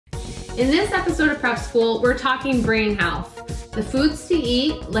In this episode of Prep School, we're talking brain health. The foods to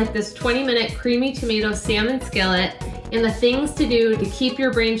eat, like this 20-minute creamy tomato salmon skillet, and the things to do to keep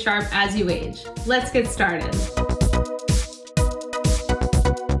your brain sharp as you age. Let's get started.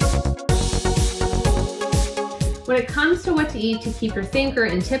 When it comes to what to eat to keep your thinker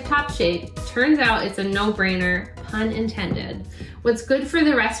in tip-top shape, turns out it's a no-brainer, pun intended. What's good for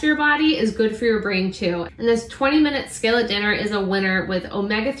the rest of your body is good for your brain too. And this 20-minute skillet dinner is a winner with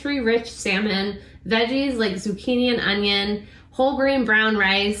omega-3 rich salmon, veggies like zucchini and onion, whole grain brown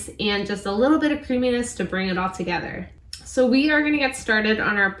rice, and just a little bit of creaminess to bring it all together. So we are gonna get started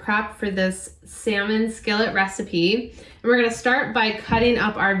on our prep for this salmon skillet recipe. And we're gonna start by cutting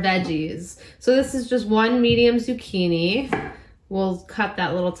up our veggies. So this is just one medium zucchini. We'll cut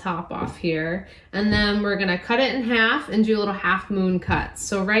that little top off here. And then we're gonna cut it in half and do a little half moon cuts.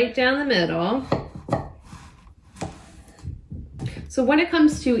 So right down the middle. So when it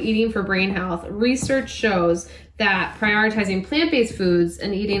comes to eating for brain health, research shows that prioritizing plant-based foods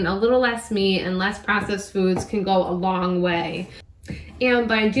and eating a little less meat and less processed foods can go a long way. And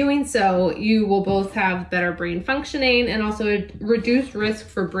by doing so, you will both have better brain functioning and also a reduced risk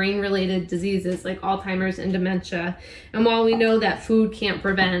for brain-related diseases like Alzheimer's and dementia. And while we know that food can't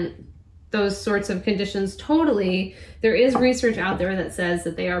prevent those sorts of conditions totally, there is research out there that says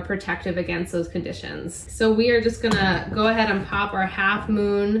that they are protective against those conditions. So we are just gonna go ahead and pop our half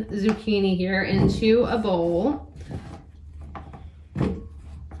moon zucchini here into a bowl.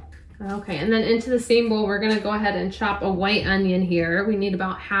 Okay, and then into the same bowl, we're gonna go ahead and chop a white onion here. We need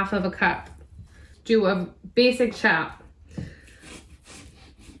about half of a cup. Do a basic chop.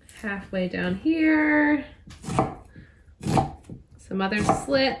 Halfway down here. Some other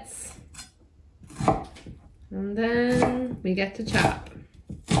slits. And then we get to chop.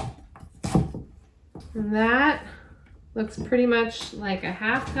 And that looks pretty much like a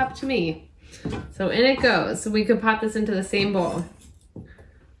half cup to me. So in it goes. So we could pop this into the same bowl.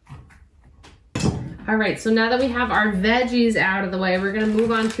 All right, so now that we have our veggies out of the way, we're gonna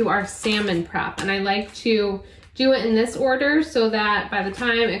move on to our salmon prep. And I like to do it in this order so that by the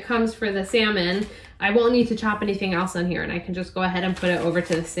time it comes for the salmon, I won't need to chop anything else on here and I can just go ahead and put it over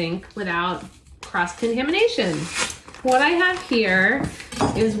to the sink without cross-contamination. What I have here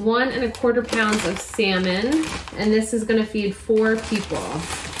is 1 1/4 pounds of salmon, and this is gonna feed 4 people.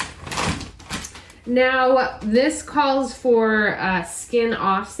 Now, this calls for skin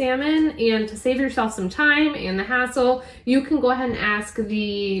off salmon, and to save yourself some time and the hassle, you can go ahead and ask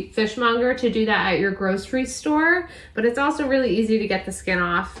the fishmonger to do that at your grocery store, but it's also really easy to get the skin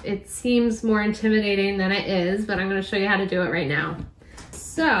off. It seems more intimidating than it is, but I'm gonna show you how to do it right now.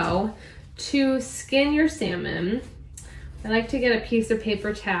 So, to skin your salmon, I like to get a piece of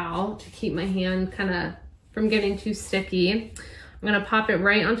paper towel to keep my hand kind of from getting too sticky. I'm gonna pop it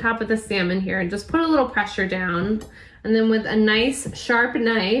right on top of the salmon here and just put a little pressure down. And then with a nice sharp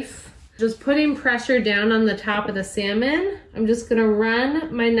knife, just putting pressure down on the top of the salmon, I'm just gonna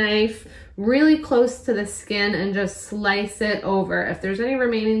run my knife really close to the skin and just slice it over. If there's any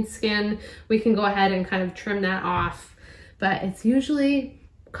remaining skin, we can go ahead and kind of trim that off. But it's usually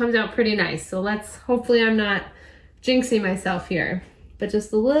comes out pretty nice. So hopefully I'm not jinxing myself here. But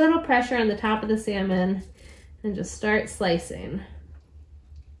just a little pressure on the top of the salmon and just start slicing.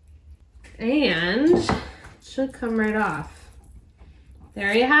 And it should come right off.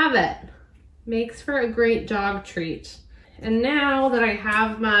 There you have it. Makes for a great dog treat. And now that I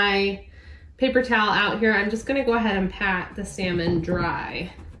have my paper towel out here, I'm just gonna go ahead and pat the salmon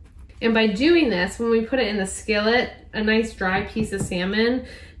dry. And by doing this, when we put it in the skillet, a nice dry piece of salmon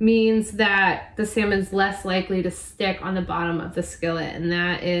means that the salmon's less likely to stick on the bottom of the skillet. And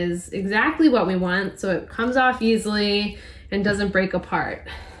that is exactly what we want. So it comes off easily and doesn't break apart.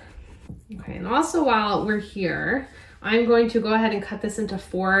 Okay, and also while we're here, I'm going to go ahead and cut this into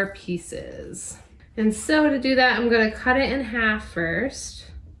 4 pieces. And so to do that, I'm gonna cut it in half first.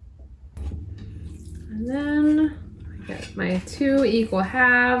 And then I get my 2 equal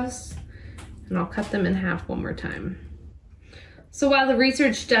halves, and I'll cut them in half one more time. So while the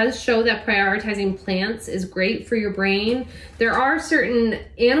research does show that prioritizing plants is great for your brain, there are certain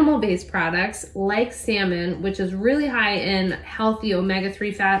animal-based products like salmon, which is really high in healthy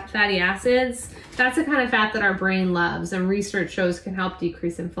omega-3 fatty acids. That's the kind of fat that our brain loves, and research shows can help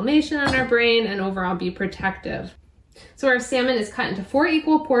decrease inflammation in our brain and overall be protective. So our salmon is cut into 4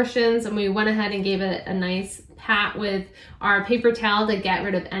 equal portions, and we went ahead and gave it a nice pat with our paper towel to get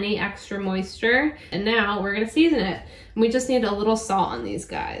rid of any extra moisture. And now we're gonna season it. And we just need a little salt on these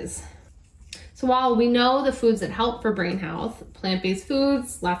guys. So while we know the foods that help for brain health, plant-based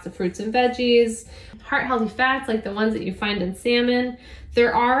foods, lots of fruits and veggies, heart-healthy fats like the ones that you find in salmon,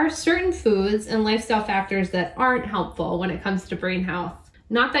 There are certain foods and lifestyle factors that aren't helpful when it comes to brain health.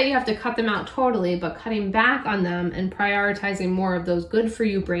 Not that you have to cut them out totally, but cutting back on them and prioritizing more of those good for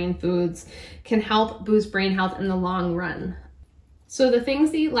you brain foods can help boost brain health in the long run. So the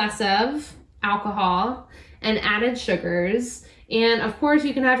things to eat less of: alcohol and added sugars. And of course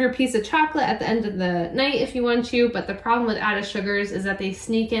you can have your piece of chocolate at the end of the night if you want to, but the problem with added sugars is that they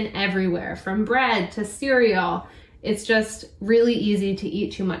sneak in everywhere, from bread to cereal. It's just really easy to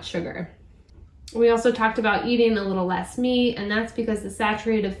eat too much sugar. We also talked about eating a little less meat, and that's because the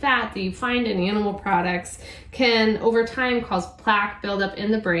saturated fat that you find in animal products can over time cause plaque buildup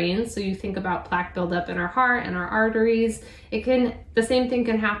in the brain. So you think about plaque buildup in our heart and our arteries. The same thing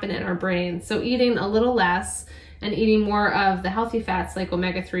can happen in our brain. So eating a little less and eating more of the healthy fats like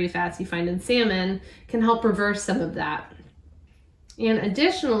omega-3 fats you find in salmon can help reverse some of that. And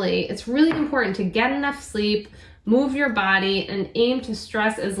additionally, it's really important to get enough sleep, move your body, and aim to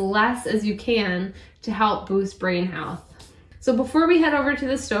stress as less as you can to help boost brain health. So before we head over to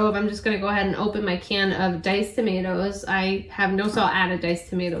the stove, I'm just gonna go ahead and open my can of diced tomatoes. I have no salt added diced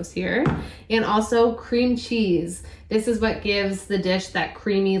tomatoes here, and also cream cheese. This is what gives the dish that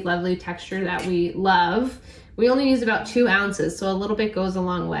creamy, lovely texture that we love. We only use about 2 ounces, so a little bit goes a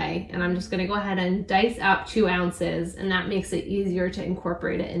long way. And I'm just gonna go ahead and dice up 2 ounces, and that makes it easier to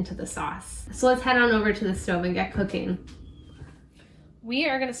incorporate it into the sauce. So let's head on over to the stove and get cooking. We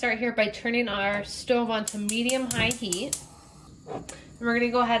are gonna start here by turning our stove on to medium-high heat. And we're gonna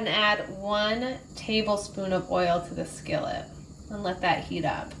go ahead and add 1 tablespoon of oil to the skillet and let that heat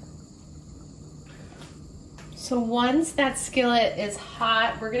up. So once that skillet is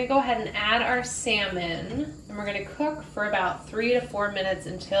hot, we're gonna go ahead and add our salmon, and we're gonna cook for about 3 to 4 minutes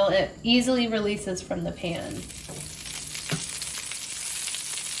until it easily releases from the pan.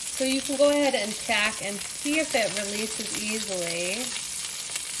 So you can go ahead and check and see if it releases easily.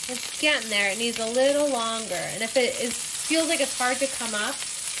 It's getting there. It needs a little longer, and if it feels like it's hard to come up,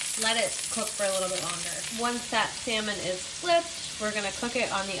 let it cook for a little bit longer. Once that salmon is flipped, we're gonna cook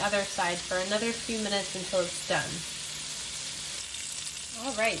it on the other side for another few minutes until it's done.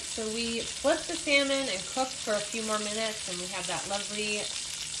 All right, so we flipped the salmon and cooked for a few more minutes, and we have that lovely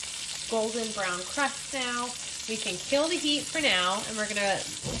golden brown crust now. We can kill the heat for now, and we're gonna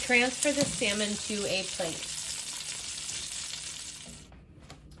transfer the salmon to a plate.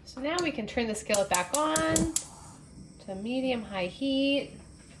 So now we can turn the skillet back on to medium-high heat.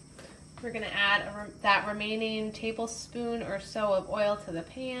 We're gonna add that remaining tablespoon or so of oil to the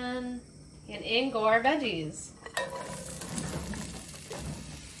pan, and in go our veggies.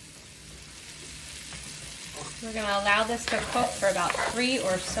 We're gonna allow this to cook for about 3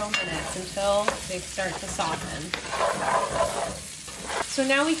 or so minutes until they start to soften. So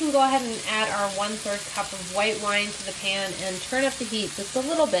now we can go ahead and add our 1/3 cup of white wine to the pan and turn up the heat just a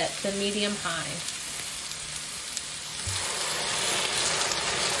little bit to medium-high.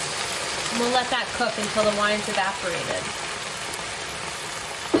 We'll let that cook until the wine's evaporated.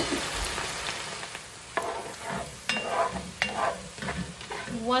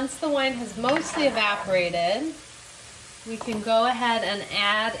 Once the wine has mostly evaporated, we can go ahead and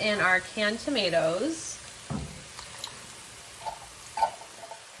add in our canned tomatoes,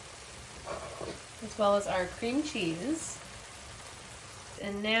 as well as our cream cheese.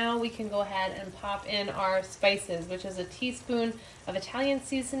 And now we can go ahead and pop in our spices, which is a teaspoon of Italian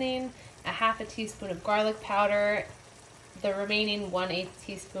seasoning, a 1/2 teaspoon of garlic powder, the remaining 1/8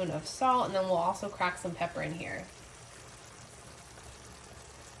 teaspoon of salt, and then we'll also crack some pepper in here.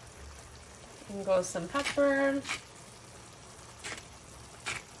 And go some pepper.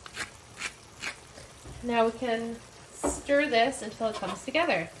 Now we can stir this until it comes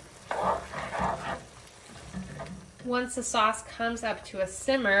together. Once the sauce comes up to a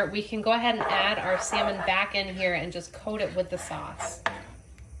simmer, we can go ahead and add our salmon back in here and just coat it with the sauce.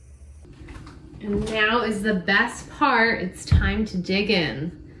 And now is the best part. It's time to dig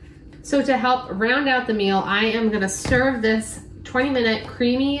in. So to help round out the meal, I am gonna serve this 20-minute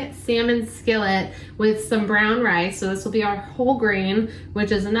creamy salmon skillet with some brown rice. So this will be our whole grain,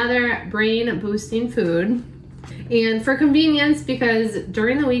 which is another brain boosting food. And for convenience, because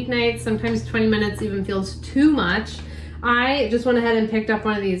during the weeknights, sometimes 20 minutes even feels too much, I just went ahead and picked up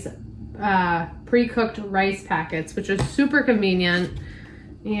one of these pre-cooked rice packets, which is super convenient.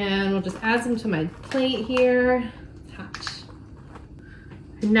 And we'll just add some to my plate here.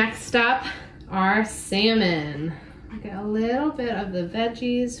 Next up, our salmon. Get a little bit of the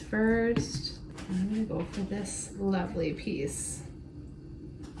veggies first. I'm gonna go for this lovely piece.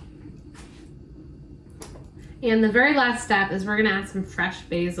 And the very last step is we're gonna add some fresh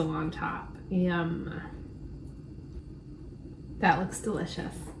basil on top. Yum. That looks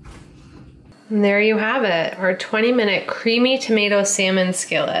delicious. And there you have it, our 20-minute creamy tomato salmon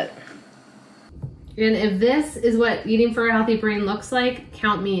skillet. And if this is what eating for a healthy brain looks like,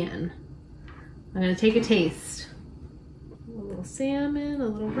 count me in. I'm gonna take a taste. A little salmon, a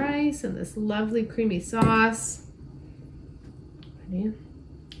little rice, and this lovely creamy sauce. Ready?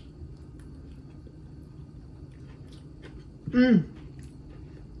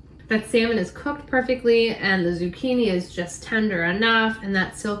 That salmon is cooked perfectly and the zucchini is just tender enough, and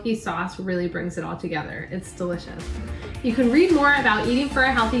that silky sauce really brings it all together. It's delicious. You can read more about eating for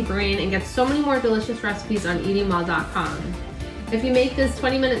a healthy brain and get so many more delicious recipes on eatingwell.com. If you make this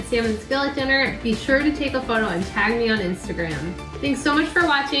 20-minute salmon skillet dinner, be sure to take a photo and tag me on Instagram. Thanks so much for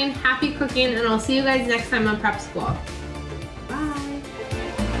watching, happy cooking, and I'll see you guys next time on Prep School.